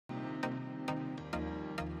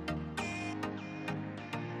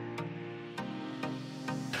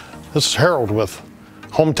This is Harold with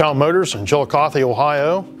Hometown Motors in Chillicothe,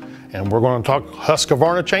 Ohio, and we're going to talk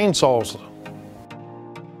Husqvarna chainsaws.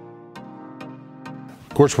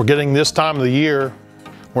 Of course, we're getting this time of the year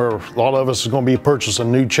where a lot of us is going to be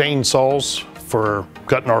purchasing new chainsaws for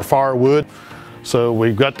cutting our firewood. So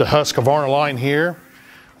we've got the Husqvarna line here.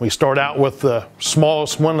 We start out with the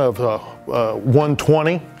smallest one of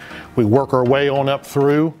 120. We work our way on up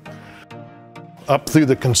through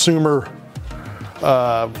the consumer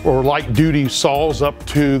or light duty saws up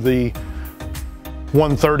to the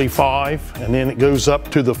 135, and then it goes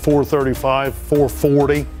up to the 435,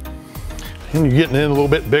 440. And you're getting in a little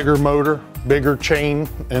bit bigger motor, bigger chain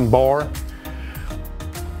and bar.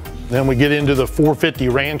 Then we get into the 450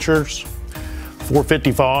 Ranchers,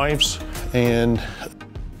 455s, and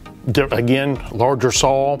again, larger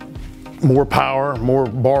saw, more power, more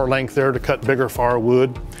bar length there to cut bigger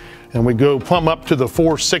firewood. And we go plumb up to the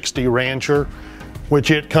 460 Rancher, which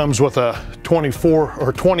it comes with a 24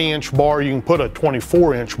 or 20-inch bar. You can put a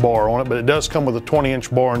 24-inch bar on it, but it does come with a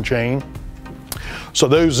 20-inch bar and chain. So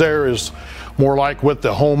those there is more like what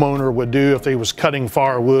the homeowner would do if he was cutting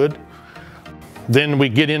firewood. Then we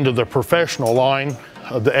get into the professional line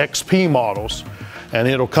of the XP models, and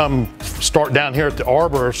it'll start down here at the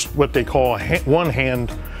arborist, what they call a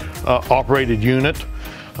one-hand operated unit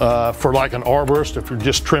for like an arborist if you're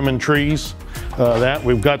just trimming trees.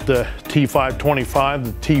 We've got the T525,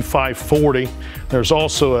 the T540. There's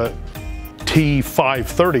also a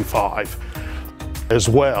T535 as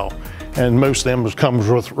well. And most of them comes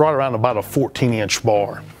with right around about a 14-inch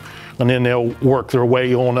bar. And then they'll work their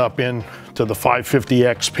way on up into the 550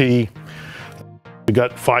 XP. We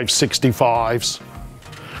got 565s,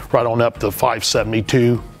 right on up to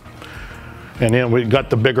 572. And then we've got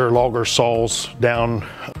the bigger logger saws down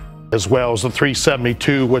as well as the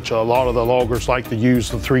 372, which a lot of the loggers like to use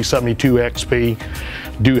the 372 XP,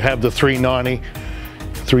 do have the 390,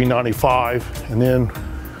 395, and then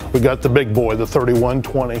we got the big boy, the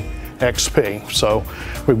 3120 XP. So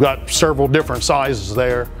we've got several different sizes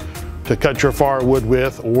there to cut your firewood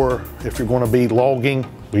with, or if you're going to be logging,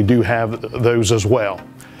 we do have those as well.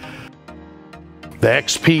 The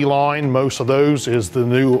XP line, most of those is the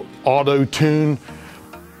new auto tune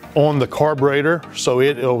on the carburetor, so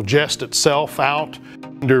it'll adjust itself out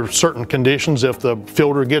under certain conditions. If the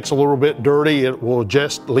filter gets a little bit dirty, it will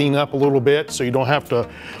just lean up a little bit, so you don't have to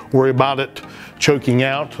worry about it choking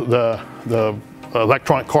out. The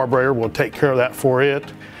electronic carburetor will take care of that for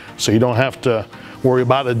it, so you don't have to worry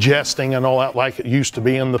about adjusting and all that like it used to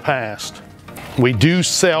be in the past. We do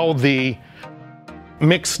sell the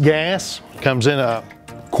mixed gas. It comes in a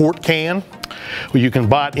quart can. You can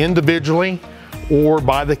buy it individually or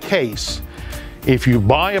by the case. If you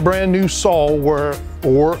buy a brand new saw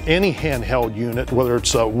or any handheld unit, whether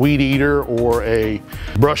it's a weed eater or a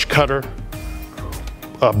brush cutter,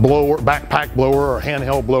 a blower, backpack blower or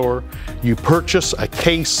handheld blower, you purchase a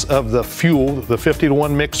case of the fuel, the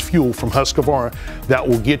 50-to-1 mixed fuel from Husqvarna, that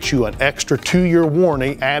will get you an extra 2-year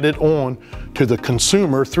warranty added on to the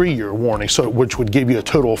consumer 3-year warranty, which would give you a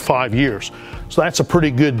total of 5 years. So that's a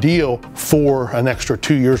pretty good deal for an extra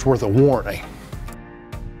 2 years worth of warranty.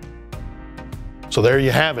 So there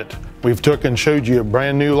you have it. We've took and showed you a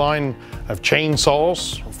brand new line of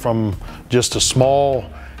chainsaws, from just a small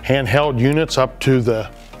handheld units up to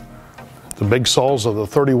the big saws of the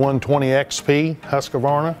 3120 XP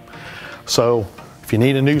Husqvarna. So if you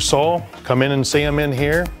need a new saw, come in and see them in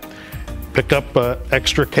here. Pick up an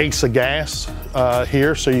extra case of gas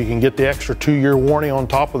here so you can get the extra 2-year warranty on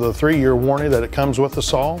top of the 3-year warranty that it comes with the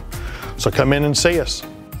saw. So come in and see us.